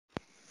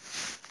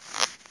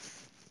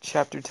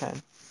Chapter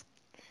 10.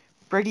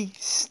 "Brady,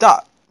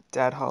 stop!"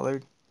 Dad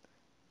hollered,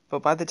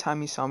 but by the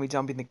time he saw me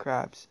dumping the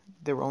crabs,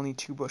 there were only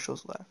 2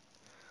 bushels left.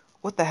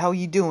 "What the hell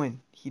you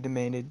doing?" he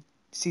demanded,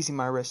 seizing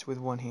my wrist with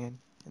one hand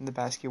and the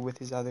basket with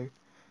his other.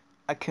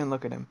 I couldn't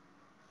look at him.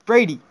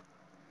 "Brady!"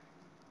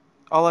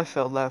 All I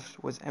felt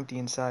left was empty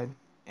inside,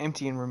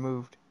 empty and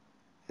removed,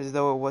 as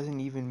though it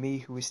wasn't even me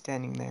who was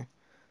standing there.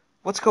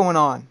 "What's going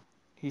on?"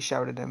 he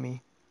shouted at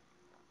me.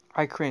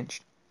 I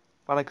cringed,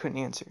 but I couldn't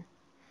answer.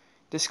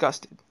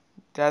 Disgusted,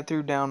 Dad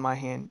threw down my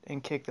hand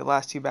and kicked the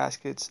last 2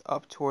 baskets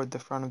up toward the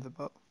front of the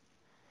boat.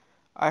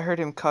 I heard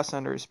him cuss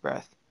under his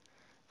breath,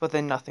 but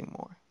then nothing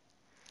more.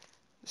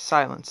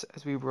 Silence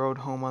as we rowed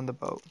home on the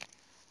boat.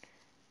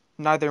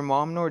 Neither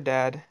Mom nor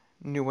Dad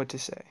knew what to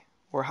say,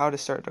 or how to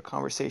start a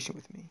conversation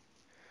with me.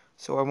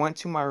 So I went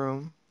to my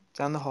room,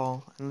 down the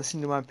hall, and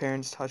listened to my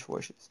parents' hushed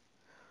voices.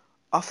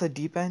 "Off the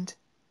deep end?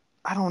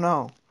 I don't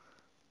know.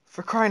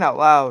 For crying out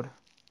loud.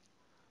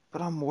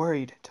 But I'm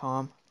worried,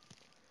 Tom."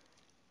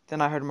 Then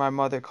I heard my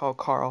mother call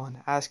Carl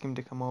and ask him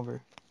to come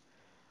over.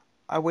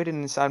 I waited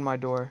inside my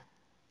door,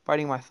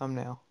 biting my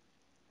thumbnail.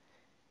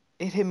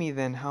 It hit me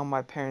then how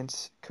my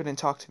parents couldn't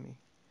talk to me.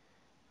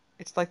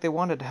 It's like they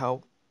wanted to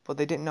help, but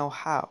they didn't know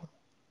how.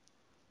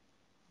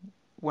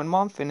 When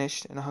Mom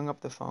finished and hung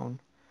up the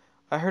phone,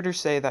 I heard her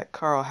say that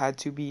Carl had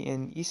to be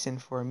in Easton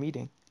for a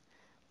meeting,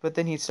 but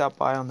then he'd stop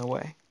by on the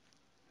way.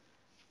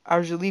 I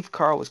was relieved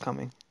Carl was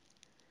coming.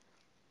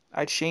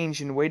 I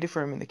changed and waited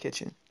for him in the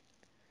kitchen.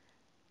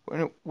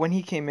 When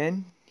he came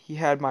in, he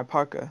had my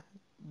parka,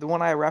 the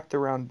one I wrapped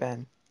around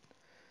Ben.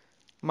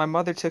 My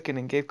mother took it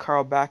and gave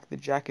Carl back the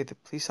jacket the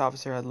police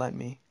officer had lent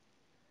me.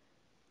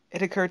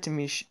 It occurred to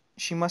me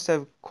she must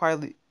have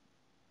quietly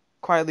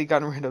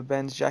gotten rid of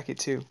Ben's jacket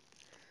too.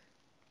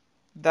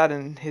 That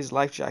and his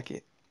life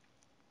jacket.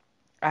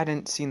 I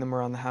hadn't seen them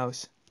around the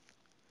house.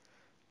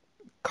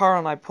 Carl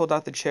and I pulled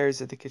out the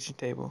chairs at the kitchen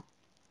table.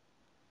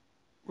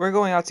 "We're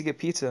going out to get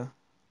pizza,"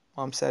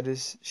 Mom said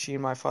as she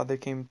and my father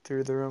came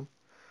through the room.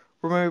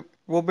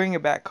 "We'll bring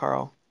it back,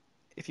 Carl,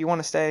 if you want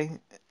to stay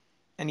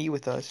and eat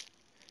with us."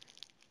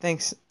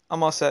 "Thanks,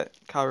 I'm all set,"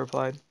 Carl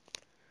replied.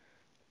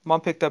 Mom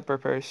picked up her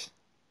purse,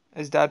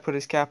 as Dad put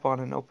his cap on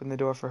and opened the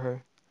door for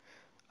her.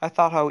 I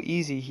thought how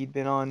easy he'd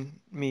been on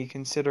me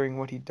considering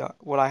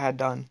what I had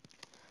done.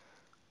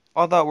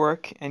 All that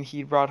work, and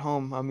he'd brought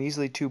home a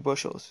measly 2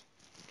 bushels.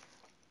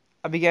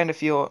 I began to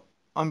feel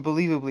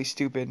unbelievably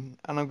stupid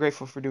and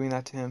ungrateful for doing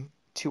that to him,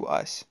 to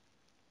us.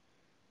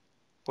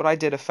 What I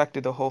did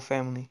affected the whole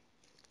family.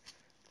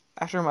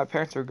 After my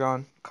parents were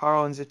gone,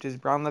 Carl unzipped his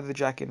brown leather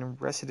jacket and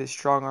rested his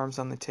strong arms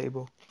on the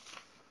table.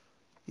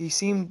 He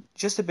seemed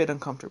just a bit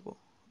uncomfortable,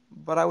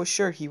 but I was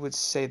sure he would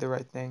say the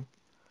right thing.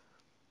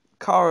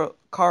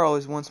 Carl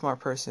is one smart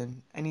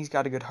person, and he's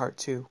got a good heart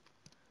too.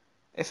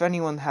 If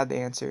anyone had the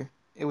answer,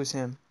 it was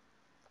him.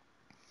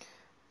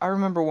 I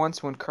remember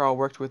once when Carl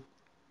worked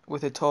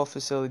with a toll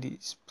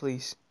facilities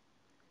police,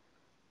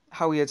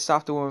 how he had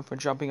stopped a woman from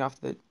jumping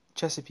off the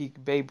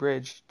Chesapeake Bay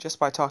Bridge just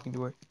by talking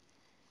to her.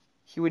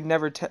 He would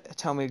never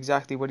tell me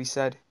exactly what he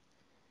said.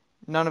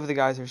 None of the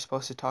guys are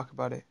supposed to talk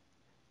about it.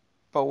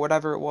 But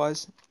whatever it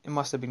was, it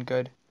must have been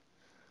good.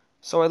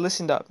 So I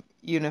listened up,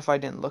 even if I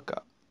didn't look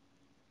up.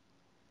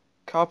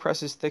 Carl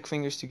pressed his thick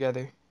fingers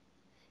together.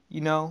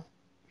 "You know,"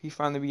 he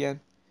finally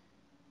began,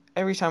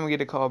 "every time we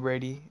get a call,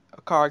 Brady,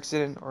 a car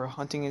accident or a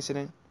hunting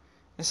incident,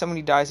 and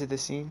somebody dies at the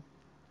scene,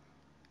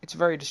 it's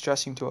very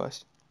distressing to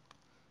us."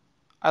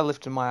 I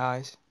lifted my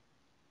eyes.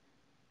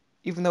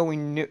 Even though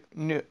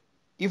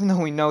even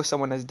though we know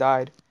someone has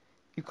died,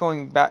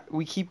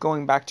 we keep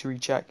going back to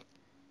recheck,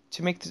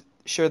 to make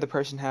sure the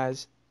person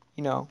has,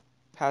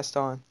 passed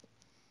on.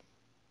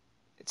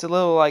 It's a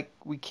little like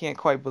we can't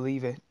quite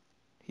believe it.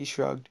 He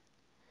shrugged.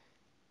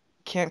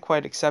 "Can't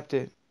quite accept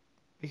it,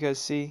 because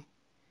see,"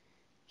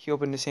 he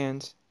opened his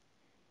hands,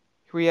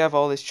 "here we have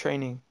all this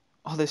training,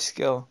 all this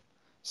skill.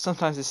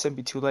 Sometimes it's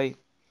simply too late,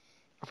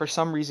 or for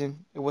some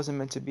reason it wasn't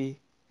meant to be.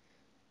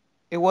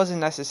 It wasn't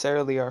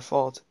necessarily our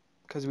fault,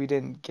 because we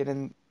didn't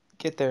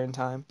get there in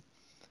time."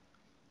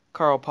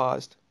 Carl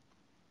paused.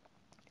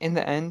 "In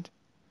the end,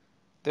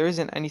 there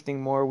isn't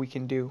anything more we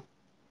can do.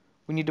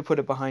 We need to put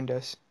it behind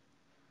us,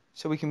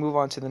 so we can move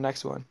on to the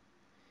next one.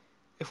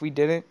 If we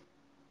didn't,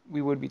 we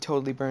would be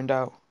totally burned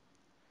out.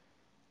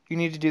 You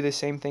need to do the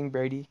same thing,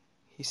 Brady,"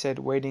 he said,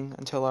 waiting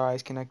until our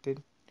eyes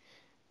connected.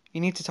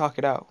 "You need to talk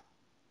it out.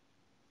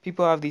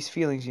 People have these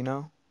feelings, you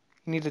know.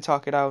 You need to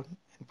talk it out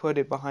and put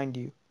it behind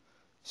you,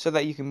 so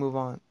that you can move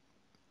on."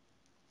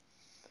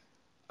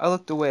 I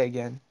looked away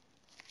again,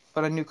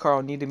 but I knew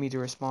Carl needed me to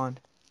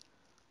respond.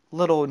 A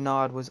little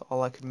nod was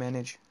all I could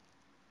manage.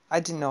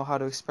 I didn't know how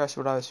to express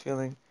what I was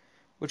feeling,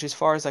 which as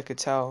far as I could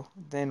tell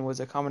then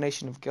was a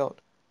combination of guilt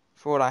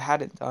for what I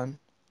hadn't done,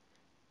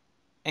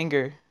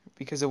 anger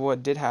because of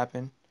what did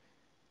happen,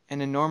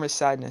 and enormous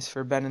sadness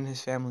for Ben and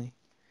his family.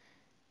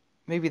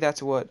 Maybe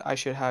that's what I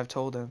should have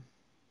told him.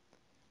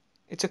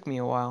 It took me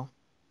a while,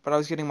 but I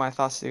was getting my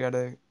thoughts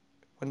together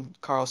when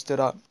Carl stood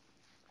up.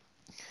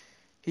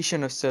 He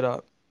shouldn't have stood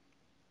up.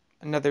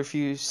 Another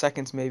few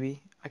seconds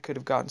maybe, I could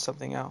have gotten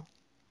something out.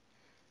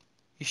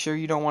 You sure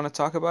you don't want to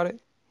talk about it?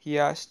 He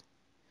asked.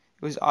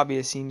 It was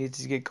obvious he needed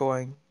to get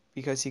going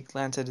because he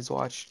glanced at his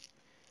watch.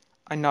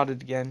 I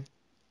nodded again.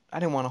 I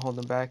didn't want to hold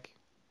him back.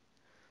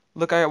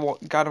 Look, I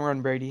gotta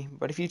run, Brady,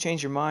 but if you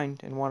change your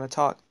mind and want to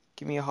talk,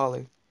 give me a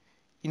holler.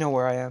 You know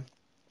where I am.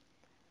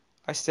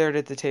 I stared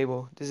at the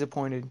table,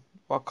 disappointed,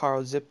 while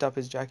Carl zipped up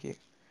his jacket.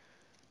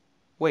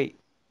 Wait,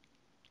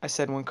 I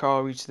said when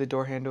Carl reached the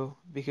door handle,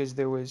 because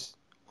there was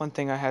one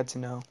thing I had to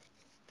know.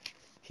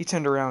 He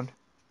turned around.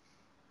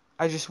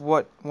 I just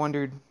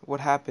wondered what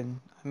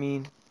happened. I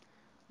mean,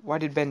 why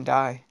did Ben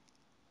die?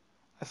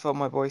 I felt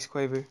my voice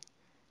quaver.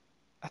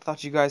 I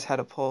thought you guys had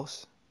a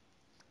pulse.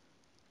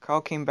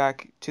 Carl came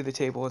back to the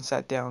table and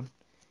sat down.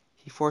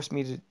 He forced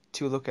me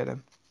to look at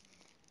him.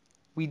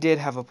 We did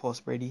have a pulse,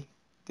 Brady.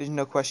 There's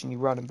no question you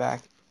brought him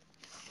back.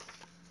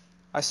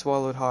 I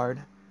swallowed hard.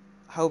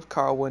 I hoped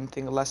Carl wouldn't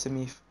think less of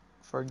me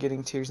for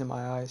getting tears in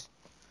my eyes.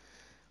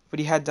 But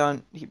he had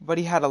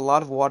a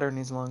lot of water in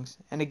his lungs,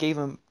 and it gave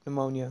him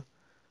pneumonia.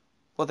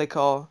 What they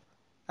call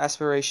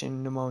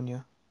aspiration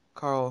pneumonia,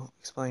 Carl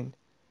explained.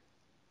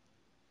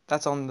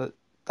 That's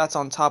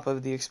on top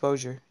of the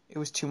exposure. It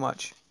was too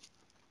much.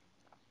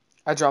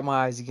 I dropped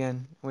my eyes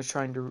again and was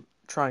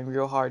trying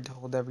real hard to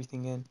hold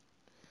everything in.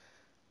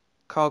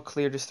 Carl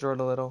cleared his throat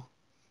a little.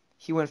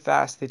 He went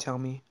fast, they tell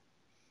me.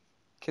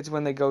 Kids,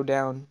 when they go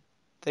down,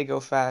 they go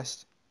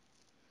fast.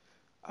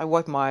 I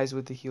wiped my eyes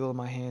with the heel of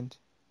my hand.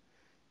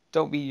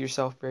 Don't beat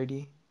yourself,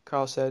 Brady,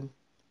 Carl said.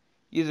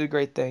 You did a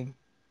great thing.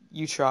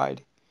 You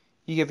tried.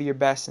 You gave it your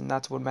best, and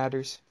that's what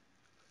matters.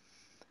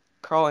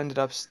 Carl ended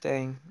up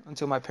staying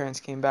until my parents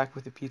came back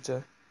with the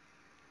pizza.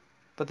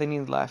 But then he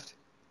left.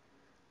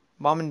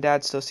 Mom and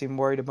Dad still seemed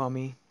worried about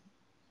me.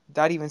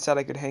 Dad even said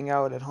I could hang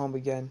out at home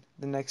again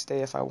the next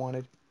day if I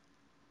wanted.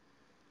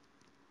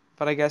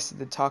 But I guess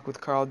the talk with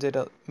Carl did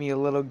me a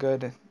little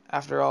good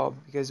after all,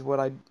 because what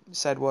I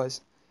said was,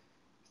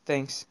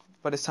 thanks,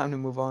 but it's time to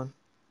move on.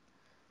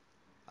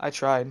 I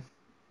tried.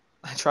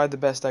 I tried the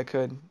best I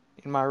could.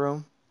 In my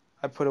room,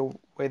 I put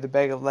away the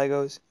bag of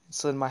Legos and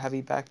slid my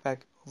heavy backpack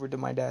over to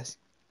my desk.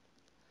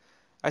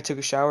 I took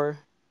a shower,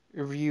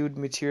 reviewed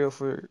material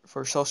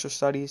for social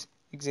studies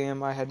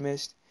exam I had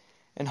missed,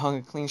 and hung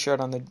a clean shirt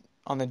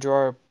on the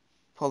drawer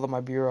pull of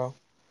my bureau.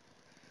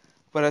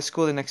 But at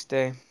school the next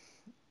day,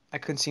 I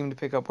couldn't seem to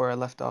pick up where I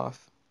left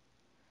off.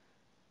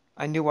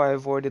 I knew I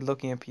avoided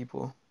looking at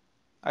people.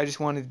 I just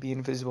wanted to be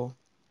invisible.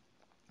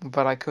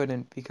 But I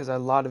couldn't because a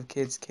lot of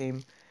kids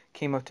came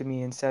up to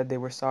me and said they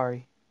were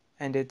sorry.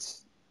 And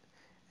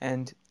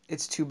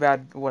it's too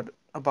bad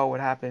about what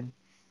happened.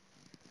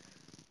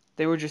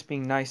 They were just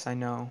being nice, I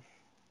know,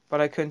 but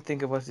I couldn't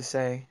think of what to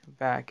say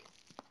back.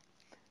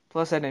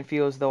 Plus I didn't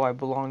feel as though I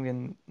belonged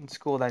in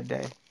school that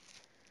day.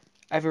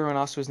 Everyone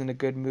else was in a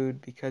good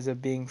mood because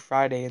of being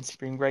Friday and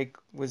spring break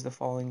was the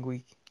following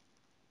week.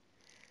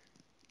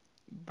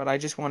 But I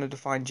just wanted to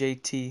find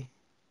JT.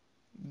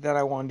 Then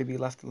I wanted to be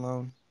left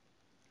alone.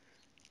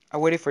 I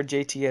waited for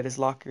JT at his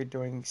locker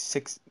during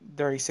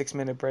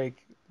 6-minute break,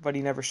 but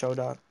he never showed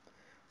up.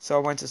 So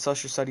I went to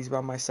social studies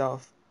by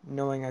myself,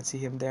 knowing I'd see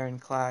him there in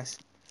class.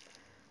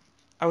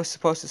 I was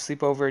supposed to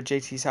sleep over at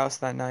JT's house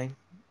that night,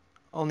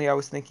 only I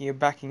was thinking of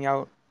backing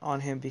out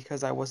on him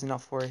because I wasn't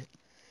up for it.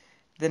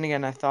 Then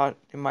again, I thought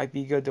it might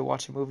be good to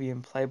watch a movie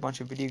and play a bunch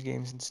of video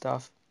games and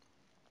stuff.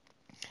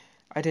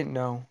 I didn't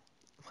know.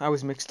 I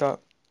was mixed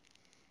up.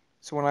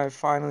 So when I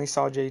finally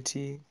saw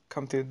JT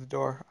come through the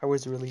door, I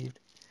was relieved.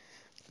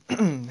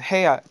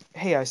 Hey,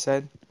 I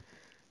said,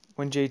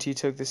 when JT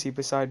took the seat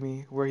beside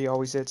me, where he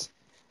always sits.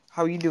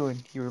 How you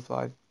doing? He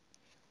replied.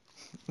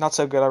 Not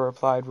so good, I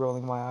replied,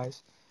 rolling my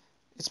eyes.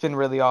 It's been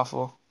really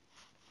awful.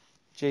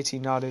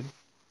 JT nodded.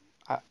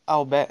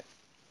 I'll bet.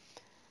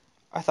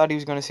 I thought he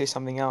was going to say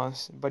something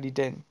else, but he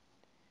didn't.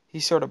 He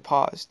sort of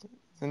paused,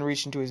 then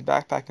reached into his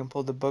backpack and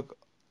pulled the book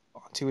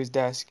onto his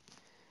desk.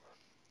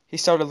 He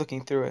started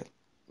looking through it,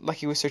 like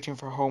he was searching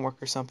for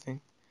homework or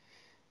something.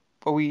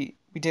 But we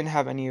didn't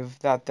have any of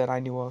that I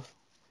knew of.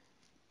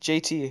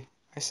 JT,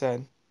 I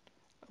said,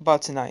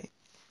 about tonight.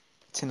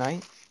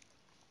 Tonight?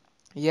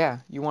 Yeah,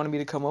 you wanted me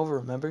to come over,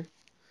 remember?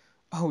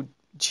 Oh,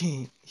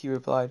 gee, he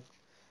replied,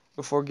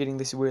 before getting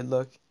this weird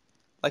look,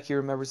 like he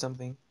remembered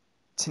something.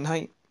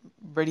 Tonight?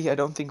 Brady, I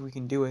don't think we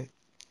can do it.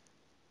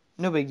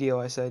 No big deal,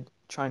 I said,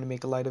 trying to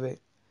make light of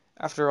it.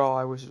 After all,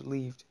 I was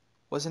relieved.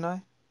 Wasn't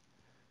I?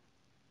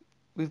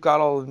 We've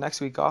got all of next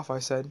week off, I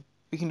said.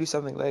 We can do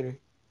something later.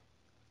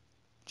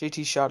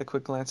 JT shot a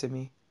quick glance at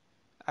me.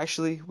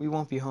 Actually, we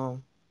won't be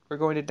home. We're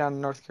going down to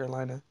North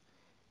Carolina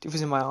to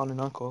visit my aunt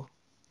and uncle.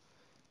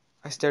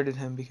 I stared at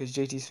him because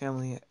JT's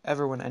family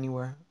ever went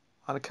anywhere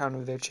on account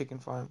of their chicken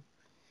farm.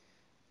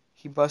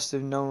 He must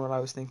have known what I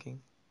was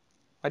thinking.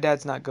 My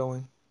dad's not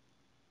going.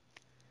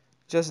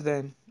 Just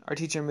then, our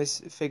teacher, Miss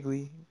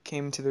Figley,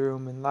 came into the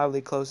room and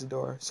loudly closed the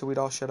door, so we'd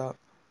all shut up.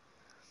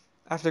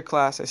 After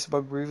class, I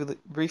spoke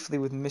briefly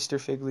with Mr.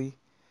 Figley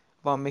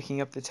about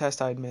making up the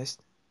test I'd missed,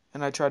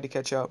 and I tried to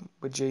catch up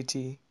with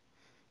JT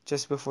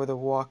just before the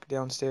walk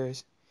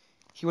downstairs.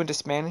 He went to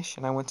Spanish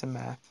and I went to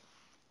math.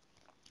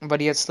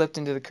 But he had slipped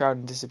into the crowd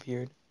and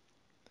disappeared.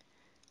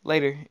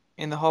 Later,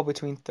 in the hall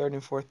between third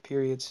and fourth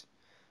periods,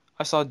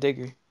 I saw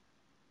Digger.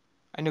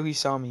 I knew he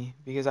saw me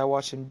because I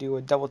watched him do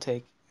a double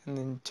take and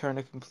then turn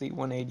a complete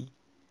 180.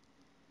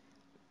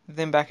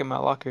 Then back in my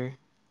locker,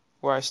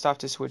 where I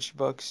stopped to switch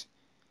books,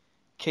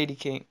 Kate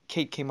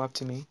came up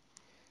to me.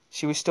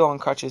 She was still on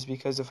crutches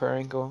because of her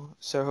ankle,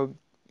 so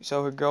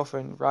her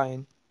girlfriend,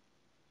 Ryan,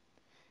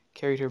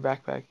 carried her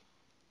backpack.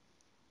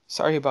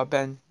 "Sorry about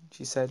Ben,"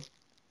 she said.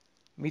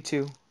 "Me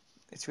too.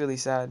 It's really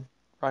sad,"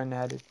 Ryan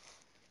added.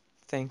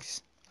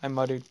 "Thanks," I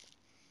muttered.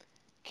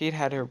 Kate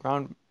had her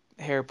brown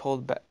hair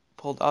pulled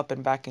up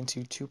and back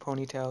into two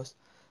ponytails,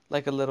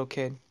 like a little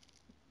kid,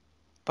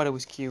 but it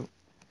was cute.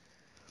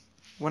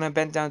 When I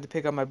bent down to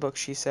pick up my book,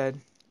 she said,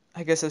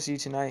 "I guess I'll see you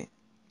tonight.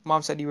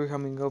 Mom said you were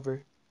coming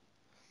over."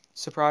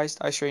 Surprised,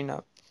 I straightened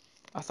up.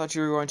 "I thought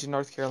you were going to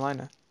North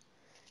Carolina."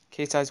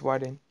 Kate's eyes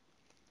widened.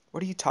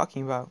 "What are you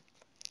talking about?"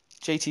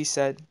 JT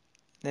said,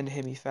 then it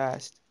hit me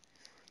fast.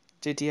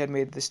 JT had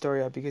made the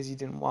story up because he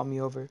didn't want me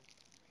over.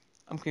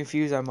 "I'm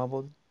confused," I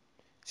mumbled,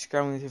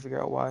 scrambling to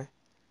figure out why.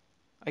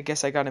 "I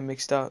guess I got it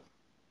mixed up."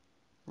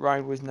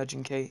 Ryan was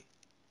nudging Kate.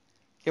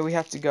 "Yeah, we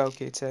have to go,"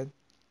 Kate said.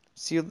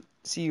 See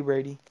you,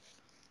 Brady."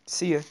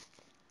 "See ya,"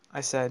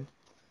 I said.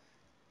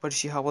 But as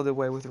she hobbled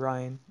away with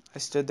Ryan, I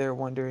stood there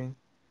wondering,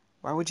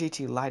 why would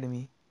JT lie to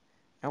me?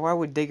 And why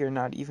would Digger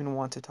not even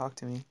want to talk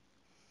to me?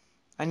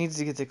 I needed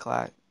to get to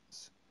class.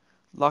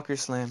 Locker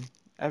slammed.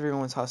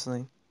 Everyone was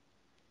hustling.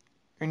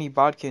 Ernie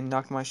Bodkin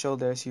knocked my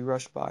shoulder as he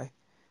rushed by,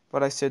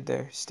 but I stood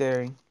there,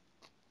 staring.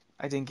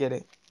 I didn't get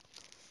it.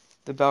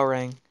 The bell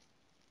rang.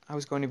 I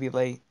was going to be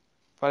late,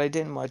 but I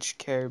didn't much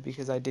care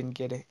because I didn't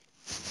get it.